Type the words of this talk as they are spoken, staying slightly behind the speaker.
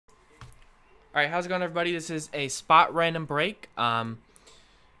All right, how's it going, everybody? This is a spot random break. Spot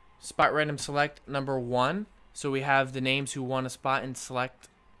random select number 1. So we have the names who won a spot in select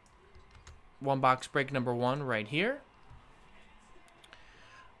one box break number 1 right here.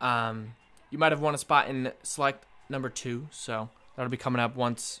 You might have won a spot in select number 2, so that'll be coming up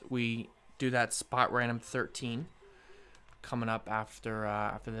once we do that spot random 13 coming up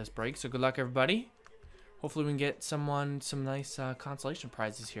after this break. So good luck, everybody. Hopefully we can get some nice consolation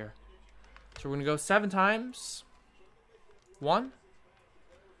prizes here. So we're going to go 7 times. 1,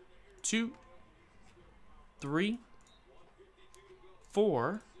 2, 3,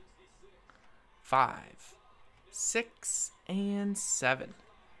 4, 5, 6, and 7.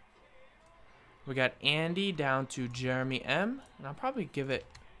 We got Andy down to Jeremy M. And I'll probably give it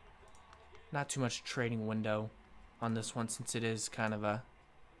not too much trading window on this one since it is kind of a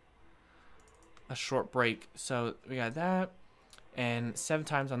short break. So we got that. And 7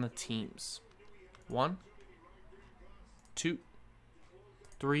 times on the teams. 1, 2,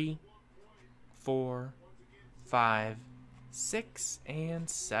 3, 4, 5, 6, and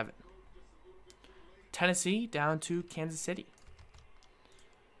 7. Tennessee down to Kansas City.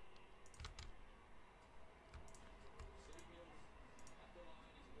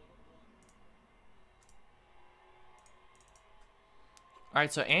 All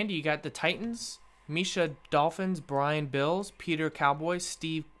right, so Andy, you got the Titans, Misha Dolphins, Brian Bills, Peter Cowboys,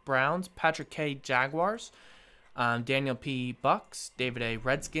 Steve Browns, Patrick K Jaguars, Daniel P Bucks, David A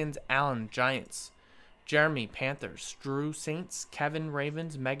Redskins, Alan Giants, Jeremy Panthers, Drew Saints, Kevin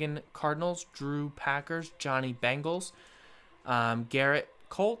Ravens, Megan Cardinals, Drew Packers, Johnny Bengals, Garrett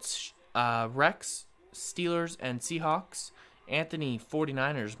Colts, Rex Steelers and Seahawks, Anthony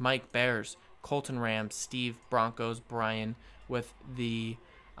 49ers, Mike Bears, Colton Rams, Steve Broncos, Brian with the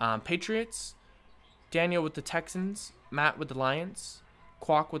Patriots, Daniel with the Texans, Matt with the Lions,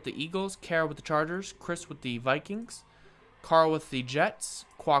 Quack with the Eagles, Kara with the Chargers, Chris with the Vikings, Carl with the Jets,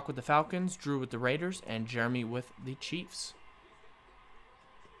 Quack with the Falcons, Drew with the Raiders, and Jeremy with the Chiefs.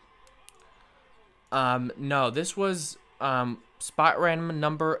 No, this was spot random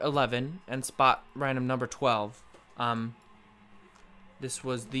number 11 and spot random number 12. This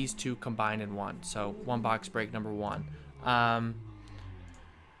was these two combined in one, so one box break number 1.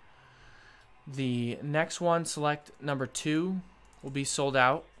 The next one, select number 2, will be sold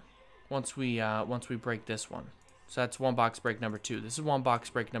out once we break this one. So that's one box break number 2. This is one box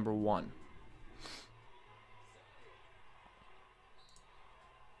break number 1.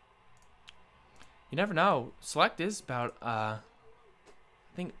 You never know. Select is about I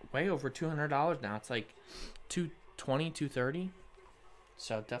think way over $200 now. It's like $220, $230.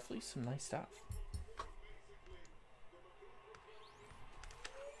 So definitely some nice stuff.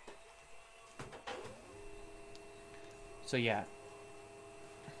 So yeah,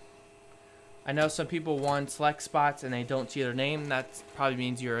 I know some people won select spots and they don't see their name. That probably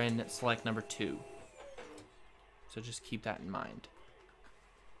means you're in select number 2. So just keep that in mind.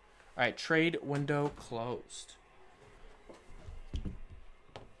 All right, trade window closed.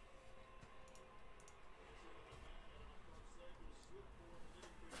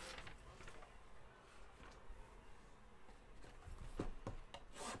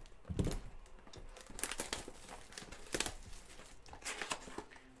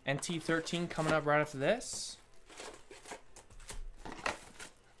 NT13 coming up right after this.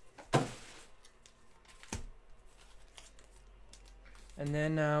 And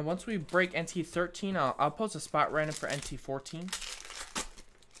then once we break NT13, I'll post a spot random for NT14.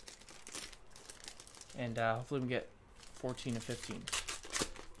 And hopefully we can get 14 and 15.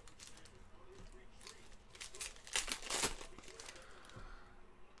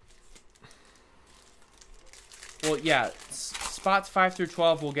 Well, yeah, spots 5 through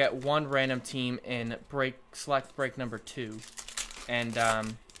 12 will get one random team in select break number 2, and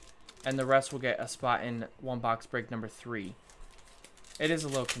the rest will get a spot in one box break number 3. It is a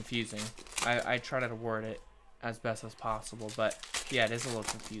little confusing. I try to word it as best as possible, but yeah, it is a little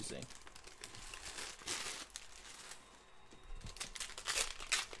confusing.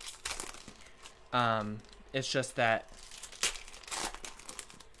 It's just that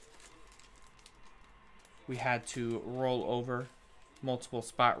we had to roll over multiple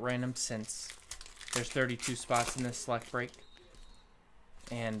spot randoms since there's 32 spots in this select break,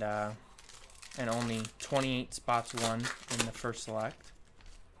 and only 28 spots won in the first select.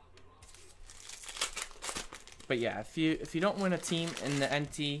 But yeah, if you don't win a team in the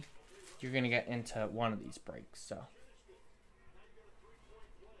NT, you're gonna get into one of these breaks. So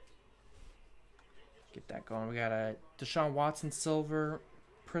get that going. We got a Deshaun Watson silver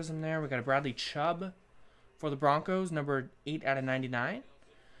prism there. We got a Bradley Chubb for the Broncos, number 8 out of 99.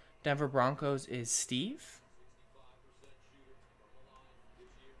 Denver Broncos is Steve.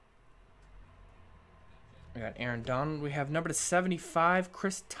 We got Aaron Donald. We have number to 75,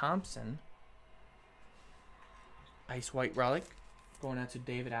 Chris Thompson. Ice white relic. Going out to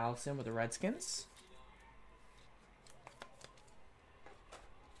David Allison with the Redskins.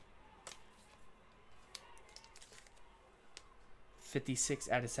 $56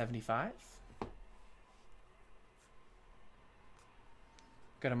 out of 75.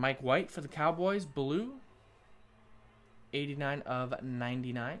 Got a Mike White for the Cowboys, blue. 89 of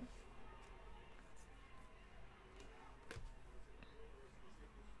 99.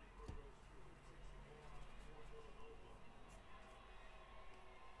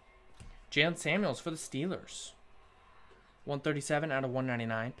 Jalen Samuels for the Steelers. 137 out of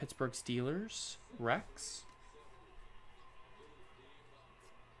 199. Pittsburgh Steelers. Rex.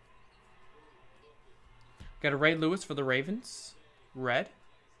 Got a Ray Lewis for the Ravens. Red.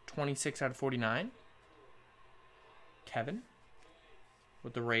 26 out of 49. Kevin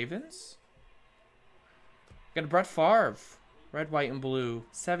with the Ravens. Got a Brett Favre. Red, white, and blue.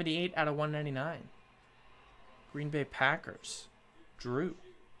 78 out of 199. Green Bay Packers. Drew.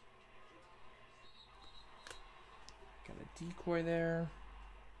 Got a decoy there.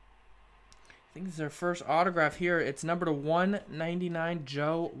 I think this is our first autograph here. It's number to 199,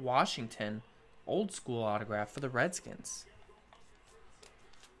 Joe Washington. Old school autograph for the Redskins.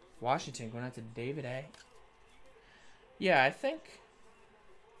 Washington going out to David A. Yeah, I think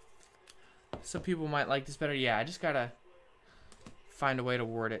some people might like this better. Yeah, I just got to find a way to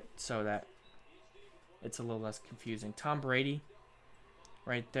word it so that it's a little less confusing. Tom Brady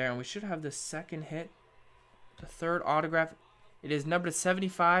right there. And we should have the second hit. The third autograph. It is number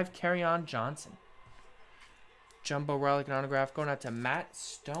 75, Kerryon Johnson. Jumbo relic and autograph going out to Matt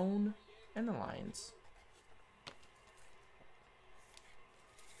Stone and the Lions.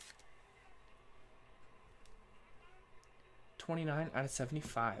 $29 out of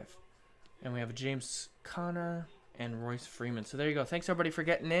 75. And we have a James Conner and Royce Freeman. So there you go. Thanks everybody for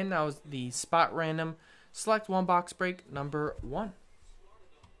getting in. That was the spot random select one box break number 1.